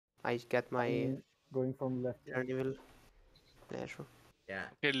I get my I'm going from left. Daredevil. Yeah, sure. Yeah.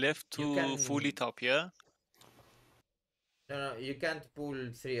 Okay, left You to can- fully top, yeah? No, you can't pull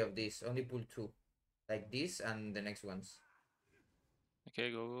 3 of these. Only pull 2. Like this and the next ones.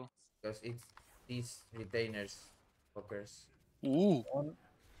 Okay, go. Because it's these retainers. Fuckers. Ooh. One.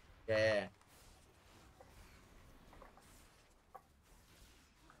 Yeah.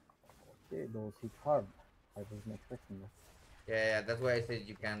 Okay, those hit hard. I wasn't expecting that. Yeah, that's why I said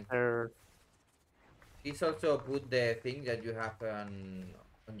you can't. There. This also put the thing that you have on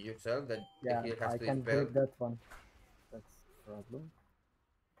yourself that the Yeah, heal has I to can dispel. grip that one. That's the problem.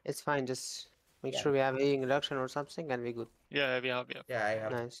 It's fine. Just make Yeah. sure we have healing reduction or something, and we're good. Yeah, we have. Yeah, I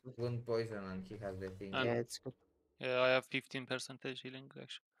have Nice. wound poison and he has the thing. And- Yeah, it's good. Yeah, I have 15% healing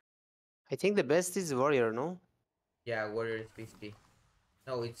actually. I think the best is warrior, no? Yeah, warrior is 50.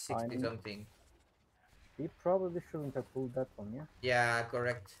 No, it's 60 I'm- something. He probably shouldn't have pulled that one, yeah? Yeah,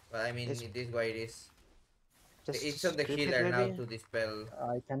 correct. But I mean, It's- it is what it is. Just It's on the grip it, healer now maybe? to dispel.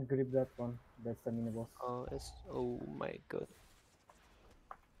 I can't grip that one. That's the mini boss. Oh, it's oh my god.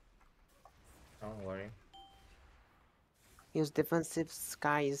 Don't worry. Use defensive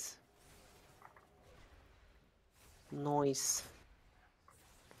skies. Noise.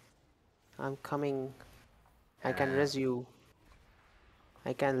 I'm coming. I can res you.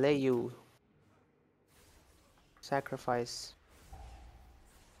 I can lay you. Sacrifice.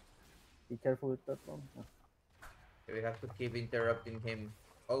 Be careful with that one. Yeah. We have to keep interrupting him.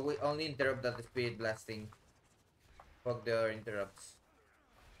 Only interrupt that spirit blasting. Fuck the other interrupts.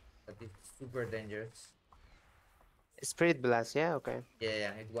 That is super dangerous. Spirit blast, yeah, okay.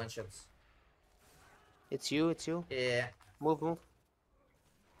 Yeah, it one shots. It's you, it's you. Yeah. Move.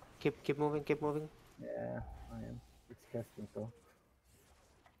 Keep moving, keep moving. Yeah, I am. It's casting, so.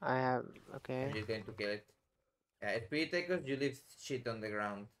 I have okay. I'm just going to kill it. Yeah, spirit takers, you leave shit on the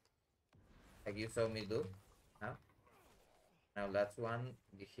ground. Like you saw me do. Huh? Now that's one.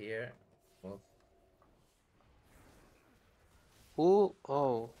 Here. Move. Who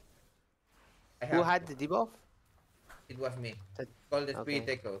oh who had the debuff? It was me. That- Call the spirit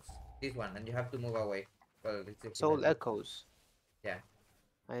okay. echoes. This one, and you have to move away. Well, it's a Soul killer. echoes. Yeah.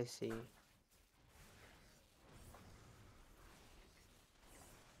 I see.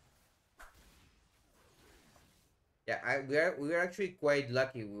 Yeah, we are actually quite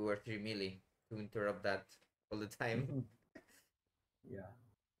lucky we were 3 milli to interrupt that all the time. Yeah.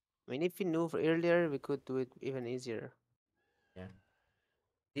 I mean, if we knew earlier, we could do it even easier. Yeah.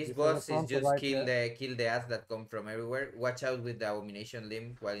 This This was a boss is front just right kill there. the ads that come from everywhere. Watch out with the abomination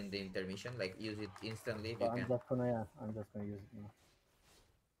limb while in the intermission. Like use it instantly if So you I'm can. just gonna, yeah, I'm just gonna use it now.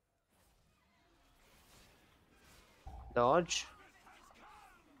 Dodge.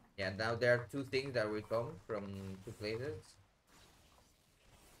 Yeah, now there are 2 things that will come from 2 places.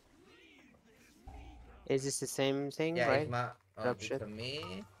 Is this the same thing, Yeah, right? it's my Drop it's shit. on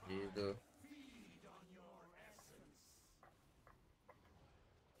me. You do.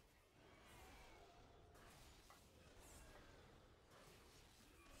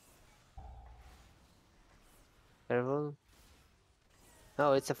 Careful.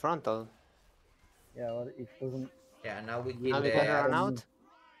 No, it's a frontal. Yeah, well, it doesn't. Yeah, now we Now kill Now we the gotta run ads.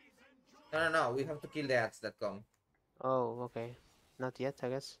 out. No. We have to kill the ads that come. Oh, okay. Not yet, I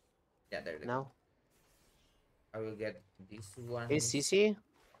guess. Yeah, there they Now. go. I will get this one. Is CC?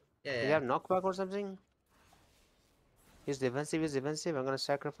 Yeah, Do you yeah. have knockback or something? Use defensive, use defensive. I'm gonna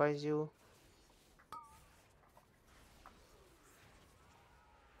sacrifice you.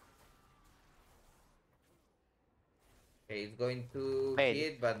 Okay, it's going to Wait,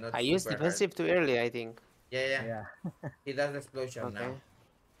 hit, but not I super used hard. defensive too early, I think. Yeah. Yeah. He does explosion Okay. now.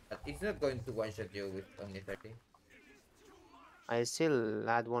 But it's not going to one-shot you with only 30. I still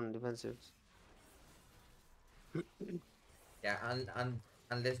had one defensive. Yeah, and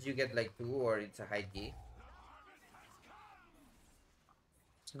unless you get like 2 or it's a high key.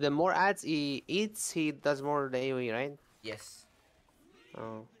 So the more ads he eats, he does more the AoE, right? Yes.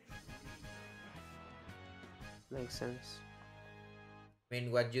 Oh. Makes sense. I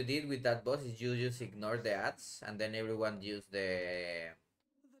mean, what you did with that boss is you just ignore the ads, and then everyone used the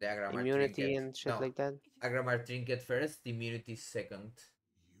Agramar Immunity trinket. and shit No, like that. Agramar trinket first, immunity second.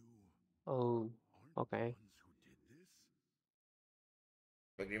 Oh, okay.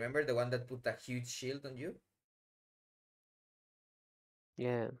 Like, remember the one that put a huge shield on you?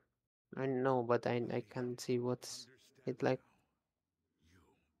 Yeah. I know, but I can't see what's it like.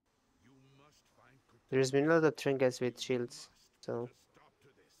 There's been a lot of trinkets with shields, so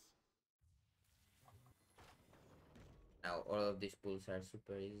Now all of these pulls are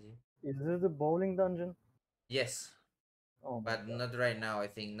super easy. Is this the bowling dungeon? Yes. Oh my But god. not right now, I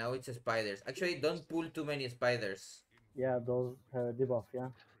think. Now it's spiders. Actually, don't pull too many spiders. Yeah, those have a debuff, yeah.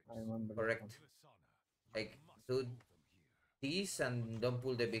 I remember that one. Correct. Like, do these and don't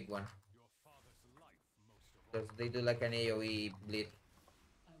pull the big one. Because they do like an AoE bleed.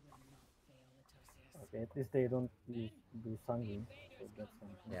 Okay, at least they don't do sanguine, so that's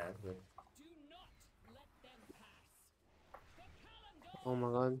something. Yeah, that's good. Oh my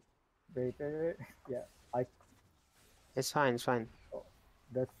god. Wait. Yeah, I. It's fine, it's fine. Oh,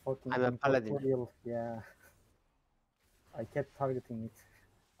 that fucking I'm a paladin. incorporeal. Yeah, I kept targeting it.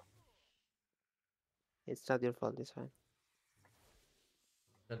 It's not your fault, it's fine.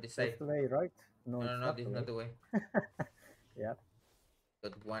 Not this That's side. the way, right? No, No, no, it's no, not this the is not way. the way. Yeah,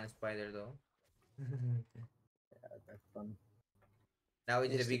 Got one spider though. that's fun. Now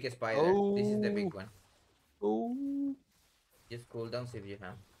it's the It's the... big spider. This is the Oh! big one. Oh! Just cooldowns if you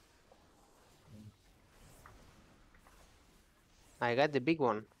have. I got the big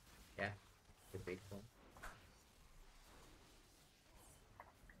one. Yeah, the big one.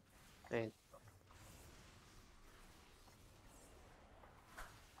 Wait.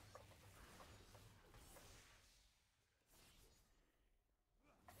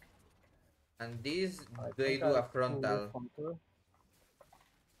 And these, I they think do I a pulled this frontal. one too.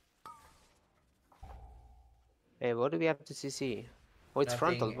 Hey, what do we have to CC? Oh, it's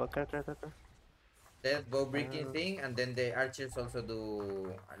frontal. Nothing. But That bow breaking thing, and then the archers also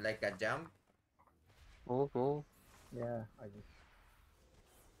do like a jump. move, move. Yeah, I just.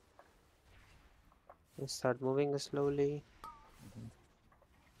 Let's start moving slowly.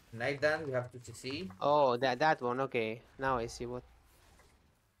 Knife dance, we have to CC. Oh, that one. Okay, now I see what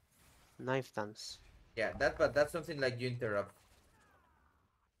knife dance. Yeah, but that's something like you interrupt.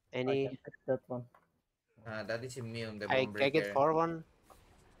 I can Any? pick that one. That is immune, the I bone get breaker. 4-1.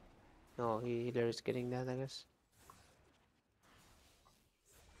 No, healer is getting that, I guess.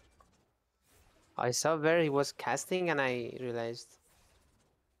 I saw where he was casting, and I realized,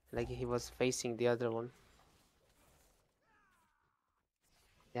 like, he was facing the other one.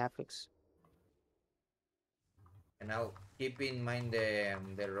 The Apex. And now keep in mind the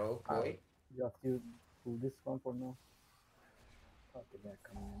rogue I'll boy. just use pull this one for now. Okay, they're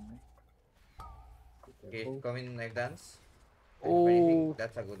coming in. Be He's careful. coming knife dance. If anything, Oh,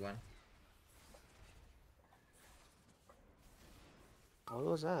 that's a good one. what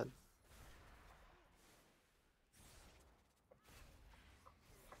was that?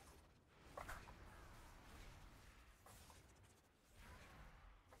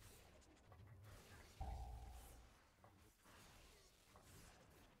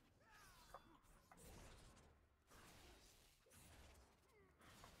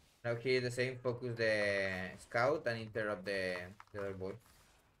 Now here the same, focus the scout and interrupt the other boy.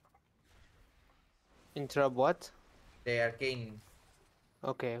 Interrupt what? The arcane.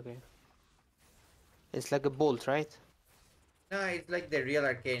 Okay, okay. It's like a bolt, right? No, it's like the real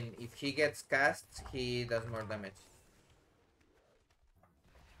arcane. If he gets cast, he does more damage.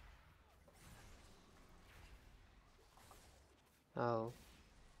 Oh.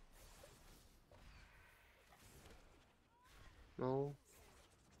 No.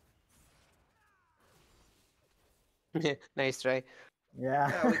 Nice try. Yeah.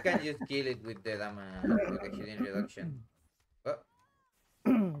 Yeah, we can just kill it with the damage, with the healing reduction. Oh,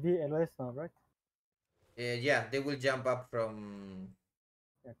 The LOS now, right? yeah, they will jump up from.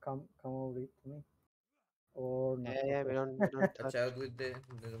 Yeah, come over it to me. Or not. Yeah, Okay. we don't Watch touch. out with the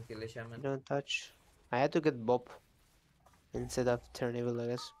don't kill the shaman. We don't touch. I had to get Bob instead of turn evil, I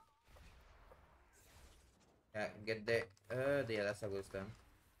guess. Yeah, get yeah, that's a good stun.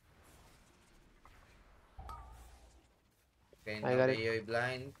 Okay, I now got the it. AoE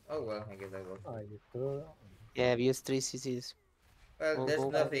blind. Oh well, I guess that works. I get to. Yeah, we used 3 CCs. Well, Move, there's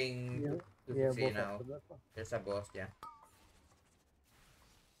move. nothing Yeah, to yeah, see both now. after that one. There's a boss, yeah.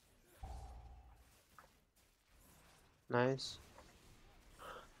 Nice.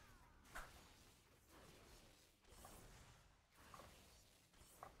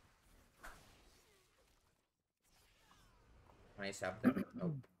 Nice up them.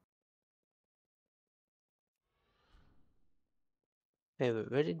 Oh, Hey,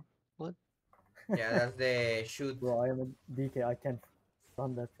 where did... What? yeah, that's the shoot. Bro, I am a DK. I can't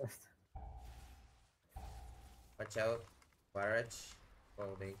run that fast. Watch out, barrage.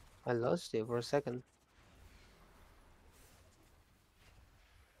 Oh, they. I lost you for a second.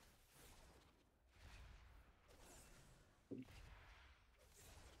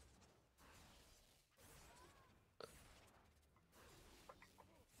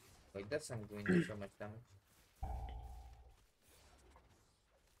 Wait, that's I'm doing so much damage.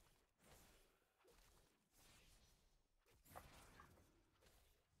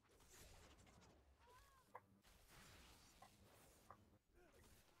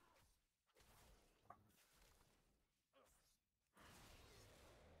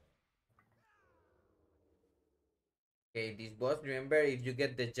 Okay, this boss, remember if you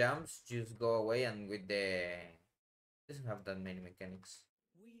get the jumps, just go away and with the doesn't have that many mechanics.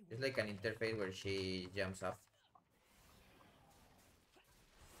 It's like an interface where she jumps off.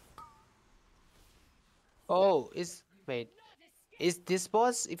 Oh, is this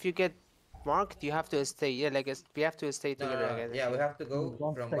boss? If you get marked, you have to stay. Yeah, like we have to stay No, no, together. I no. guess. I Yeah, we think. have to go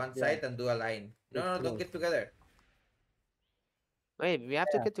Don't from stack, one yeah. side and do a line. No, Get no, don't close. get together. Wait, we have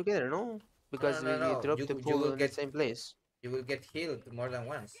to Yeah. get together, no? No, no, Because no, we no. dropped the You pool will in the get same place. healed more than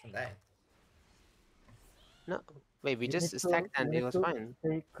once and die. No, wait, we You need just to stacked and it was fine.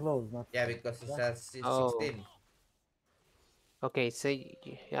 stay close, not Yeah, stack. because it Yeah. says it's Oh, 16. okay. So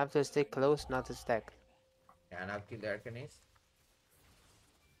you have to stay close, not to stack. Yeah, now kill the Arcanist.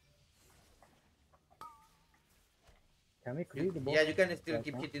 Can we clear the boss Yeah, you can still right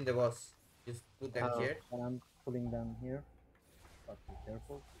keep now? hitting the boss. Just put them Oh, here. And I'm pulling them here. But be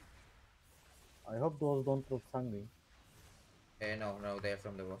careful. I hope those don't look hungry. No, no, they're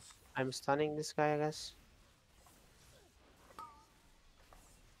from the boss. I'm stunning this guy, I guess.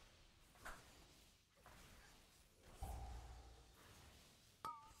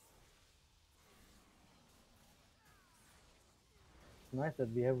 It's nice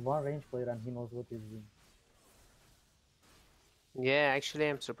that we have one range player and he knows what he's doing. Yeah, actually,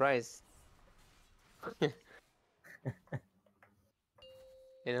 I'm surprised.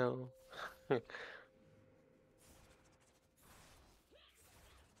 You know.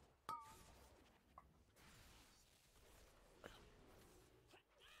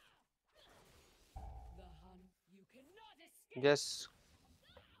 Just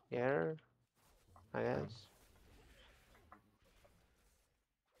here, I guess.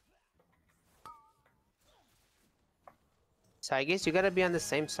 So I guess you gotta be on the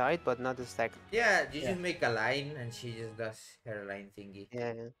same side, but not the stack. Yeah, you Yeah. just make a line and she just does her line thingy.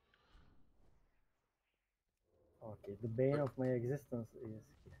 Yeah. Okay, the bane of my existence is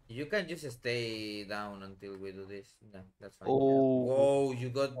You can just stay down until we do this. No, that's fine. Oh, Whoa, you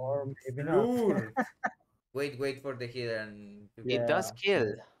got or maybe not. lured. Wait for the healer and it does Yeah.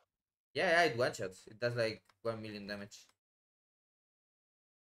 kill. yeah, it one shots. It does like 1 million damage.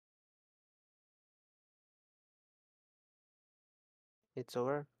 It's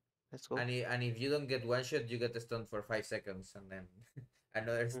over. Let's go. And if you don't get one shot, you get stunned for 5 seconds, and then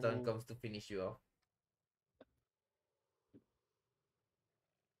another stun Mhm. comes to finish you off.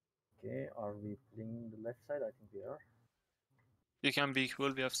 Okay, are we playing the left side? I think we are. You can be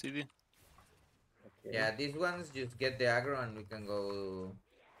equal, we have CD. Okay. Yeah, these ones just get the aggro and we can go.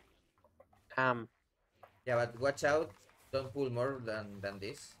 Yeah, but watch out! Don't pull more than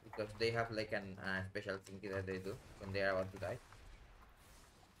this because they have like an special thing that they do when they are about to die.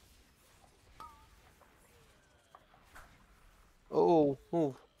 Oh,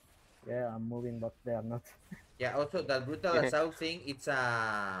 move. Yeah, I'm moving, but they are not. Yeah. Also, that brutal assault thing, it's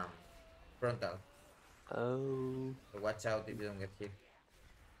a frontal. Oh, So watch out if you don't get hit.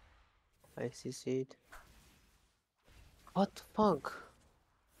 I see it. What the fuck?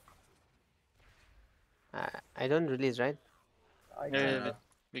 I don't release, right? I Yeah, No, can no, no.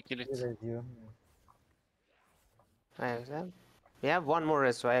 we kill it. erase you. I accept. We have one more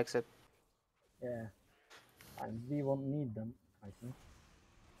rest, so I accept. Yeah, and we won't need them. I think.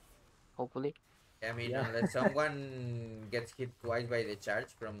 Hopefully. I mean, Yeah. unless someone gets hit twice by the charge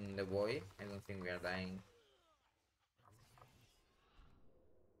from the boy, I don't think we are dying.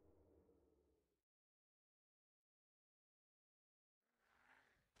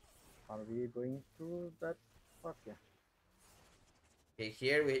 Are we going to that part? Yeah. Okay,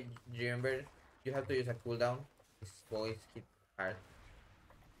 here we remember you have to use a cooldown. This boy is hit hard.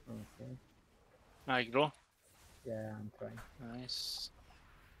 Okay. I grow. Yeah, I'm trying. Nice.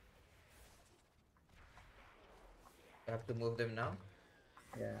 You have to move them now.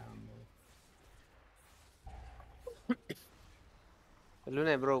 Yeah,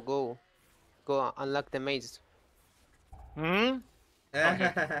 Luna, bro, go. Go unlock the maze. Hmm?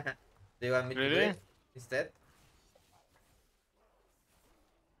 Okay. Do you want me to do Really? it instead?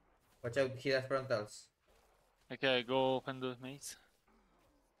 Watch out, he has frontals. Okay, go open the maze.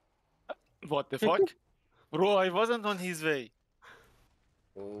 What the fuck? Bro, I wasn't on his way.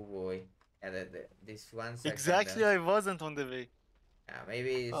 Oh boy. Yeah, these ones are Exactly, kinda. I wasn't on the way. Yeah,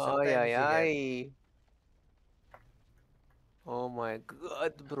 maybe Ay, sometimes ay, you get. ay. Oh my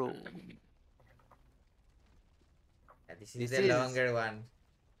god, bro. Yeah, this is This the is longer one.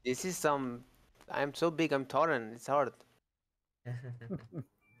 this is some. I'm so big. I'm torrent. It's hard.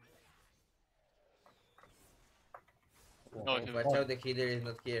 No, yeah. Watch out, the healer is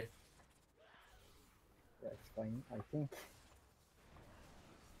not here. That's fine. I think.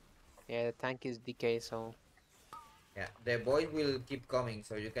 Yeah, the tank is DK, so Yeah, the boys will keep coming,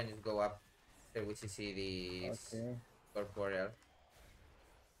 so you can just go up till we see this Okay. corporeal.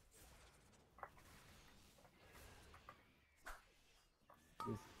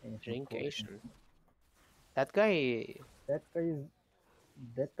 This ancient Drink potion. Asian. That guy. That guy is.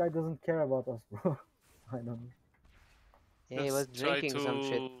 That guy doesn't care about us, bro. I don't know. Yeah, he was Just try drinking some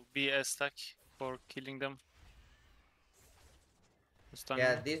shit. to be a stack for killing them. Yeah,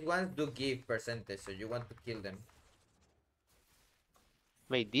 Stamina. these ones do give percentage, so you want to kill them.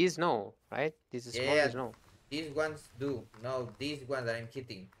 Wait, these no, right? These small Yeah, ones no. these ones do. No, these ones that I'm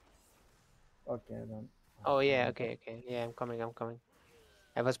hitting. Okay, then. Oh yeah, okay, okay. Yeah, I'm coming, I'm coming.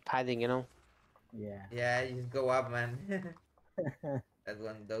 I was padding, you know. Yeah. Yeah, you just go up, man. That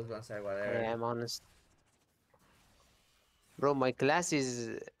one, those ones are whatever. Yeah, I'm honest. Bro, my class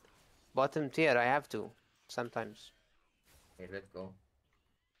is bottom tier. I have to sometimes. Okay, let's go.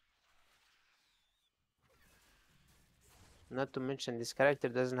 Not to mention this character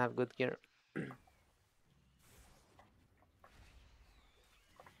doesn't have good gear.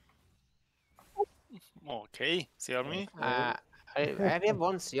 Okay, see me? Uh, I have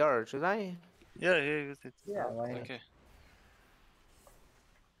one CR, should I? Yeah, yeah, use it. Yeah, why not? Okay.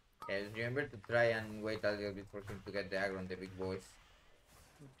 Yeah, just remember to try and wait a little bit for him to get the aggro on the big boys.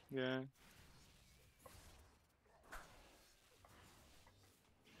 Yeah.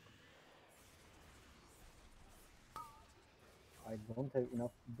 I don't have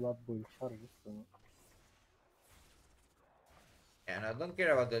enough blood boy charges, so Yeah, no, don't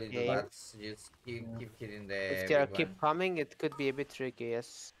care about the little Yeah, bats. Just keep, Yeah. keep hitting if the they big one. keep coming, it could be a bit tricky,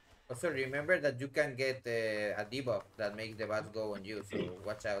 yes. Also, remember that you can get a debuff that makes the bats go on you, so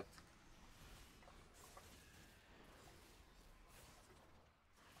watch out.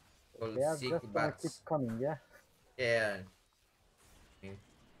 Called they are sick just gonna keep bats. coming, yeah? Yeah.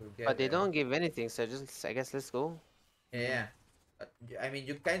 We'll get But they there. don't give anything, so just I guess let's go. Yeah. But, I mean,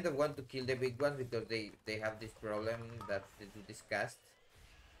 you kind of want to kill the big ones because they have this problem that they do this cast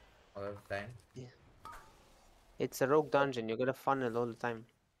all the time. It's a rogue dungeon. You gotta funnel all the time.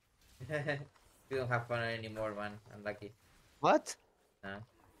 We don't have fun anymore, man. Unlucky. What? No.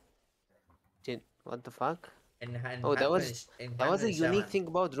 What the fuck? And Oh, that was a Huntsman unique Shaman. thing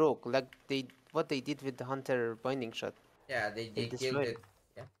about rogue. Like what they did with the hunter binding shot. Yeah, They they killed destroyed it. it.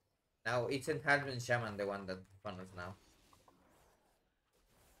 Yeah. Now it's Enhancement Shaman, the one that funnels now.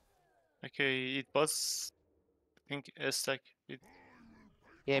 Okay, it was, I think, a stack with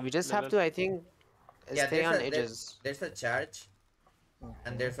Yeah, we just have level. to, I think, Yeah, stay on edges. there's a charge,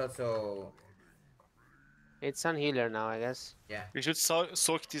 and there's also It's on healer now, I guess. yeah. We should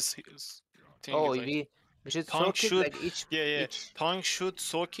soak this thing, Oh, like we should Tank soak it should, like each yeah, each. Tank should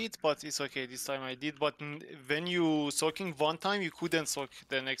soak it, but it's okay. This time I did, but when you soaking one time, you couldn't soak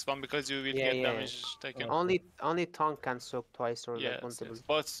the next one because you will Yeah, get yeah. damage taken. Okay. Only tongue can soak twice or like Yes, multiple.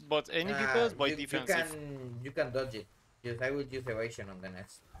 yes. But any people by defense, if You can dodge it. Just I will use evasion on the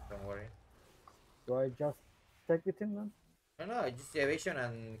next. Don't worry. Do I just take with him then? No, just evasion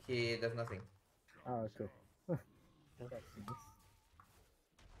and he does nothing. Ah, okay. That's nice.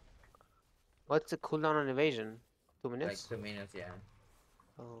 What's the cooldown on evasion? 2 Like minutes? 2 minutes, yeah.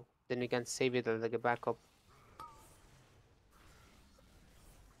 Oh, then you can save it as like a backup.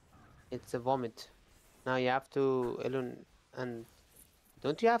 It's a vomit. Now you have to Elun, and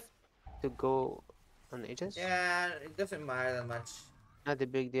don't you have to go on edges? Yeah, it doesn't matter that much. Not a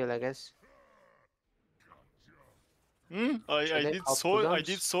big deal, I guess. I Should I did pop I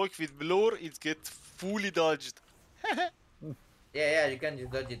did cooldowns? soak with blower, it get fully dodged. Yeah, you can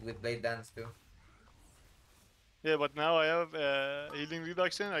just dodge it with blade dance too. Yeah, but now I have healing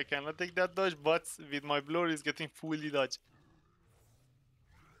reduction. I cannot take that dodge, but with my blower, it's getting fully dodged.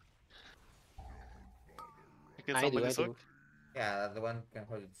 Okay, I do, somebody I soak. do. Yeah, the one can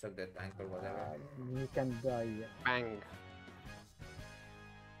hold it, suck that tank or whatever. You can die. Yeah. Bang.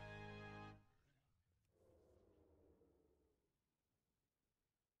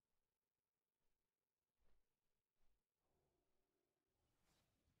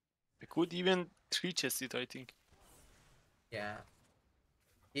 I could even three chest it, I think. Yeah.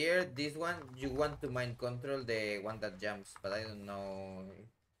 Here, this one, you want to mind control the one that jumps, but I don't know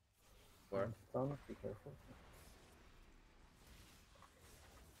where. Stun, be careful.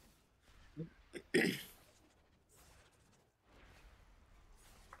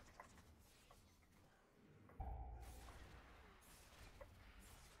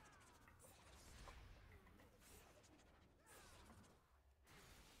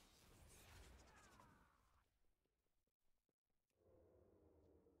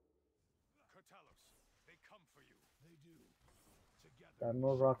 There are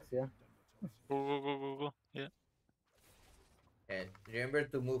no rocks, yeah? Go, go, go, go, go. Yeah. Yeah, remember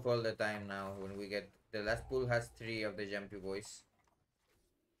to move all the time now when we get... The last pool has 3 of the jumpy boys.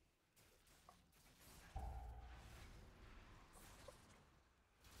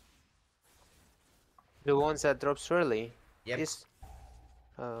 The ones that drops early. Yep. This.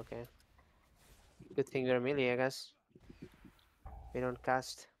 Oh, okay. Good thing we're melee, I guess. We don't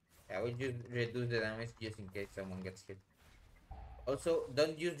cast. Yeah, we just reduce the damage just in case someone gets hit. Also,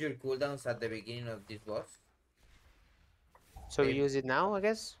 don't use your cooldowns at the beginning of this boss. So we Save... use it now, I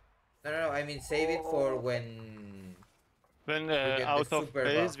guess? No, I mean save it for when When you get the out of super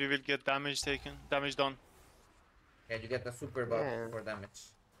phase, buff. we will get damage taken, damage done. Yeah, you get a super buff Yeah. for damage.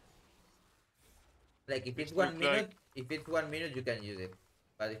 Like if it's Which 1 look minute, like- if it's 1 minute, you can use it.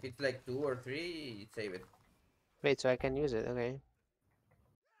 But if it's like 2 or 3, save it. Wait, so I can use it, okay.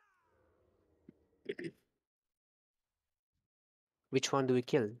 Which one do we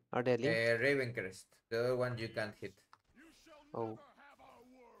kill? Are they linked? Raven Crest. The other one you can't hit. Oh,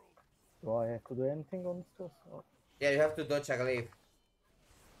 Do I have to do anything on this boss? Oh, Yeah, you have to dodge a glaive.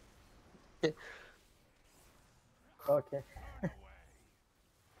 okay.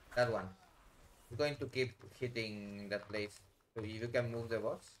 That one. It's going to keep hitting that place. So if you can move the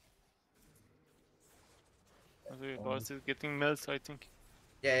boss. The boss is getting melted, I think.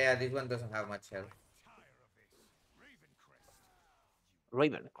 Yeah, this one doesn't have much health.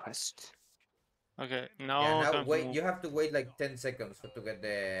 Raven Crest. Okay, Yeah, now now time to wait. move. You have to wait like 10 seconds to get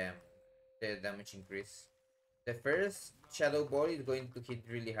the damage increase. The first shadow ball is going to hit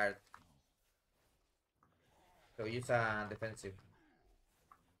really hard. So use a defensive.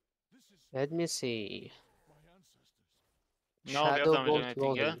 Let me see. Now we have Shadow damage on Bolt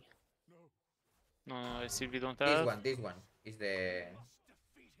anything, yeah? Volley. No, I see we don't This have. one is the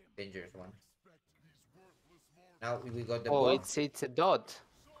dangerous one. Now we got the Oh, buff. it's a dot.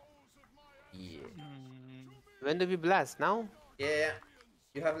 Yeah. When do we blast? Now? Yeah.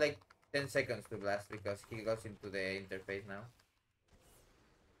 You have like 10 seconds to blast because he goes into the interface now.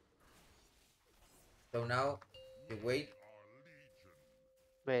 So now you wait.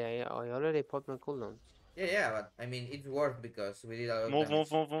 Wait, I already popped my cooldowns. Yeah, but I mean it's worth because we did a lot of Move,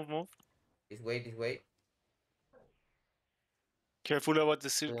 damage. move. This way. Careful about the I'm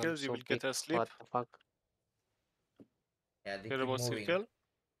circles, you so will get big. asleep. What the fuck? Yeah, they Care keep about moving. circle.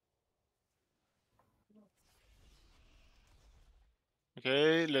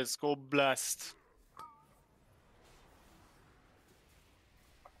 Okay, let's go blast.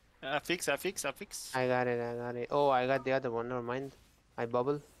 Affix. I got it. Oh, I got the other one. Never mind. I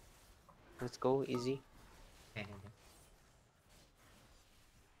bubble. Let's go. Easy.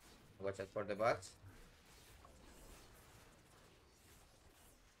 Watch out for the bots.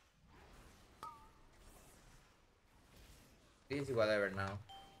 This is whatever now.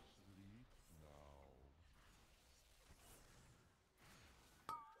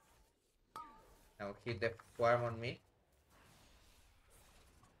 Now hit the farm on me.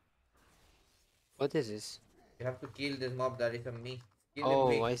 What is this? You have to kill this mob that is on me. Kill him Oh,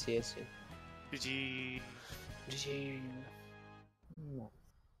 quick. I see. GG. GG. No.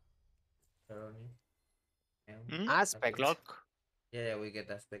 Sorry. Hmm? Aspect. Clock. Yeah, we get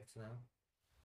aspects now.